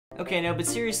Okay, no, but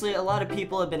seriously, a lot of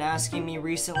people have been asking me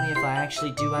recently if I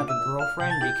actually do have a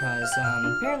girlfriend because,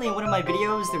 apparently in one of my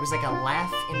videos, there was like a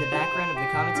laugh in the background of the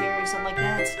commentary or something like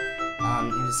that. It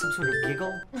was some sort of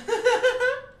giggle.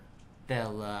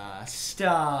 Bella,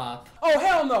 stop. Oh,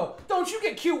 hell no. Don't you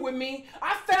get cute with me.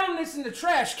 I found this in the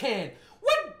trash can.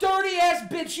 What dirty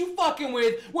ass bitch you fucking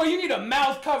with where you need a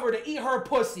mouth cover to eat her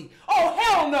pussy? Oh,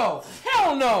 hell no.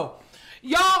 Hell no.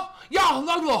 Y'all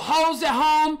little hoes at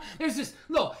home. There's this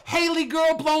little Haley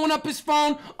girl blowing up his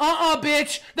phone.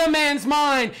 Bitch. The man's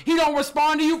mine. He don't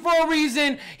respond to you for a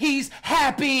reason. He's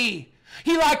happy.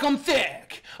 He like 'em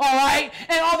thick. Alright?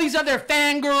 And all these other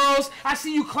fangirls. I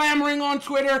see you clamoring on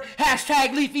Twitter.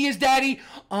 Hashtag Leafy is daddy.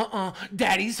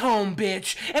 Daddy's home,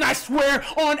 bitch. And I swear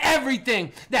on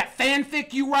everything. That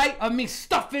fanfic you write of me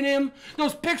stuffing him.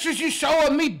 Those pictures you show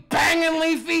of me banging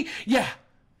Leafy. Yeah.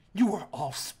 You were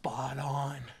all spot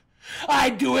on. I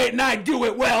do it and I do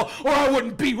it well, or I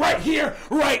wouldn't be right here,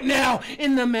 right now,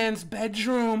 in the man's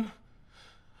bedroom.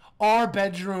 Our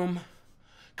bedroom.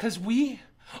 'Cause we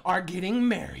are getting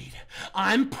married.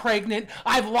 I'm pregnant.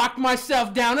 I've locked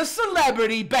myself down, a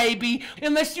celebrity, baby.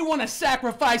 Unless you want to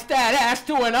sacrifice that ass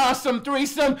to an awesome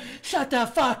threesome, shut the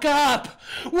fuck up.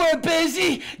 We're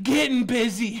busy getting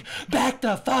busy. Back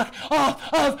the fuck off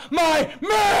of my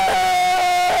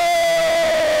man!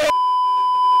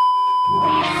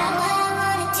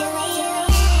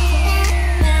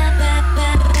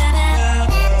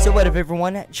 So what up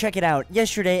everyone, check it out.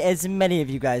 Yesterday, as many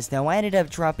of you guys know, I ended up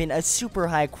dropping a super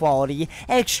high quality,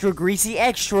 extra greasy,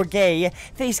 extra gay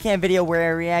facecam video where I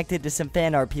reacted to some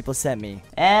fan art people sent me.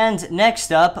 And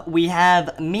next up, we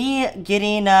have me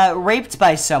getting raped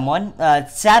by someone,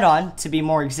 sat on to be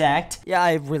more exact. Yeah,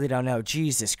 I really don't know,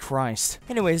 Jesus Christ.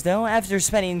 Anyways though, after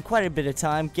spending quite a bit of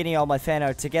time getting all my fan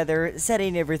art together,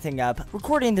 setting everything up,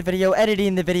 recording the video,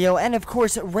 editing the video, and of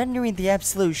course rendering the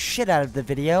absolute shit out of the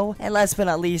video, and last but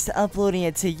not least, uploading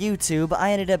it to YouTube,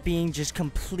 I ended up being just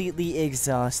completely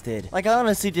exhausted. Like, I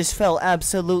honestly just felt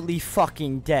absolutely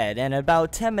fucking dead, and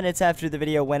about 10 minutes after the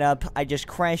video went up, I just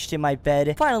crashed in my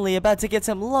bed, finally about to get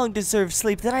some long-deserved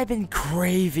sleep that I've been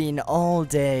craving all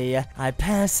day. I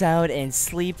pass out and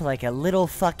sleep like a little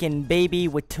fucking baby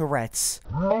with Tourette's.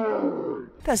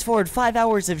 Fast forward 5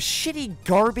 hours of shitty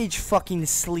garbage fucking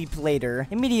sleep later.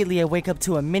 Immediately I wake up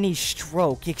to a mini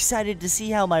stroke, excited to see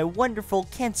how my wonderful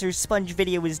cancer sponge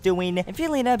video is doing, and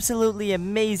feeling absolutely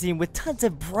amazing with tons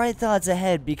of bright thoughts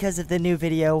ahead because of the new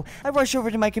video. I rush over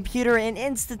to my computer and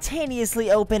instantaneously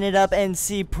open it up and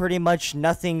see pretty much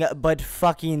nothing but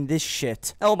fucking this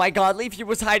shit. Oh my god, Leafy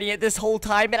was hiding it this whole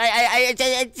time, and I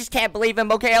just can't believe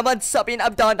him. Okay, I'm unsubbing,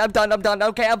 I'm done,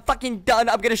 okay, I'm fucking done,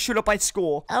 I'm gonna shoot up my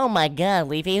school. Oh my god,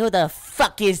 Leafy, who the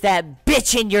fuck is that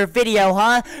bitch in your video,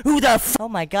 huh? Who the f— Oh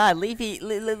my god,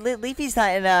 Leafy's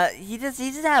not in a— he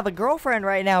doesn't have a girlfriend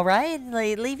right now, right?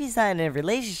 Like, Leafy's not in a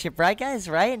relationship, right guys,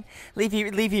 right?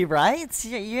 Leafy, right?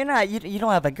 You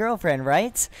don't have a girlfriend,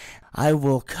 right? I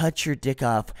will cut your dick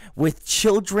off with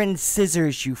children's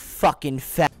scissors, you fucking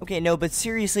fat— Okay, no, but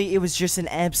seriously, it was just an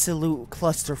absolute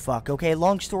clusterfuck, okay?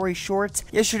 Long story short,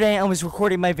 yesterday I was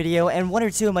recording my video, and one or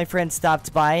two of my friends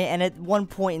stopped by, and at one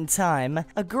point in time,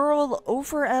 a girl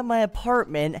over at my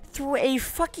apartment threw a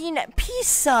fucking peace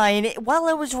sign while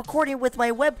I was recording with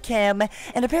my webcam,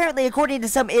 and apparently, according to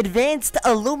some advanced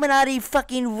Illuminati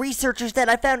fucking researchers that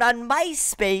I found on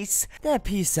MySpace, that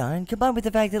peace sign, combined with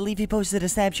the fact that Leafy posted a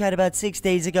Snapchat about 6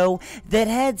 days ago that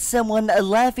had someone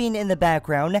laughing in the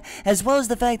background, as well as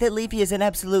the fact that Leafy is an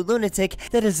absolute lunatic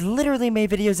that has literally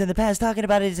made videos in the past talking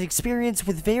about his experience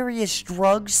with various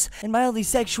drugs and mildly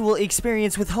sexual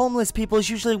experience with homeless people,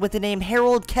 usually with the name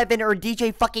Harold, Kevin, or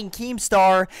DJ fucking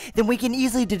Keemstar, then we can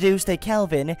easily deduce that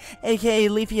Calvin, aka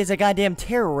Leafy is a goddamn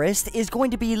terrorist, is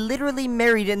going to be literally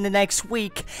married in the next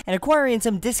week and acquiring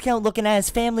some discount looking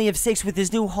ass family of 6 with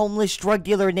his new homeless drug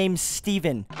dealer named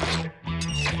Steven.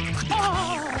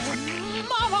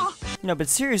 No, but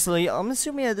seriously, I'm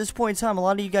assuming at this point in time, a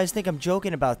lot of you guys think I'm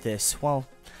joking about this. Well,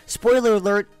 spoiler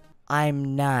alert,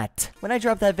 I'm not. When I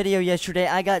dropped that video yesterday,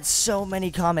 I got so many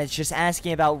comments just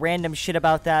asking about random shit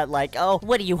about that, like, oh,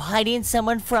 what are you hiding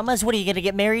someone from us? What are you gonna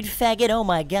get married, faggot? Oh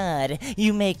my god,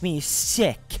 you make me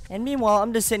sick. And meanwhile,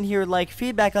 I'm just sitting here like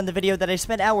feedback on the video that I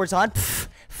spent hours on. Pfft.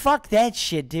 Fuck that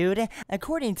shit, dude.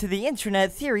 According to the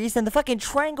internet theories and the fucking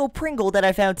triangle pringle that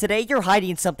I found today, you're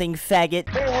hiding something, faggot.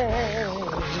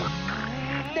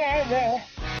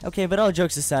 Okay, but all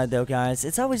jokes aside though, guys,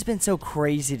 it's always been so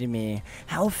crazy to me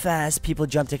how fast people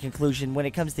jump to conclusion when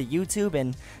it comes to YouTube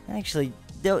and actually,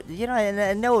 you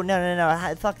know,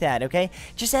 no, fuck that, okay?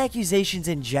 Just accusations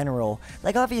in general.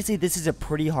 Like, obviously, this is a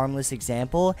pretty harmless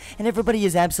example, and everybody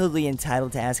is absolutely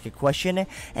entitled to ask a question,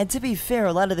 and to be fair,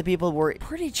 a lot of the people were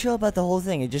pretty chill about the whole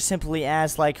thing and just simply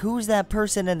asked, like, who's that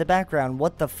person in the background?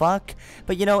 What the fuck?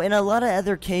 But, you know, in a lot of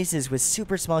other cases with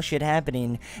super small shit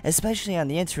happening, especially on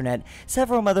the internet,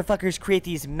 several motherfuckers create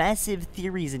these massive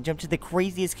theories and jump to the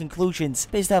craziest conclusions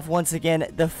based off, once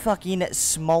again, the fucking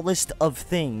smallest of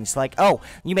things. Like, oh,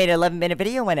 you made an 11-minute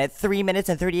video and at 3 minutes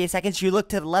and 38 seconds you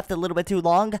looked to the left a little bit too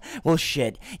long? Well,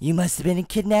 shit, you must have been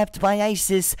kidnapped by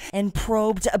ISIS and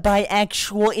probed by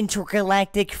actual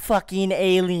intergalactic fucking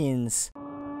aliens.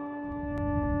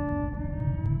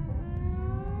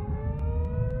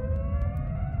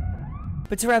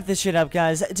 But to wrap this shit up,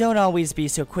 guys, don't always be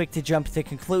so quick to jump to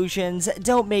conclusions.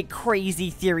 Don't make crazy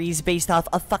theories based off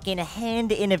a fucking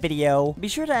hand in a video. Be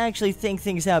sure to actually think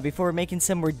things out before making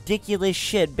some ridiculous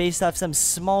shit based off some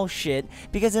small shit,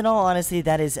 because in all honesty,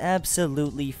 that is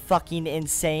absolutely fucking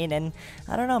insane, and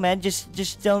I don't know, man,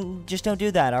 just don't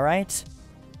do that, alright?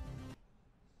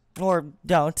 Or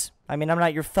don't. I mean, I'm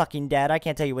not your fucking dad. I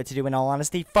can't tell you what to do in all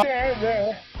honesty. Fuck.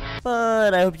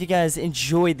 But I hope you guys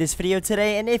enjoyed this video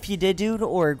today, and if you did, dude,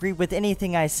 or agree with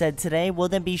anything I said today, well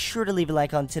then be sure to leave a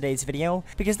like on today's video,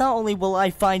 because not only will I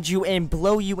find you and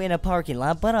blow you in a parking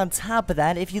lot, but on top of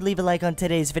that, if you leave a like on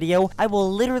today's video, I will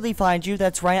literally find you.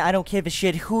 That's right, I don't give a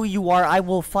shit who you are. I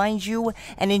will find you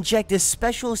and inject a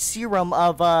special serum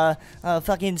of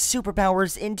fucking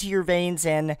superpowers into your veins,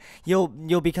 and you'll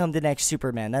become the next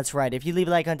Superman. That's right, if you leave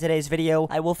a like on today's video,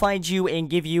 I will find you and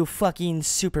give you fucking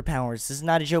superpowers. This is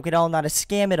not a joke at all, not a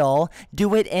scam at all.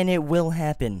 Do it and it will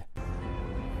happen.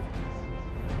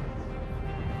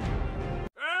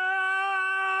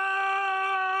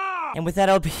 And with that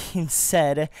all being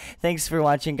said, thanks for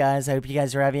watching, guys. I hope you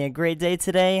guys are having a great day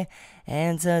today,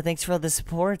 and thanks for all the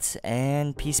support,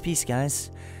 and peace,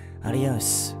 guys.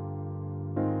 Adios.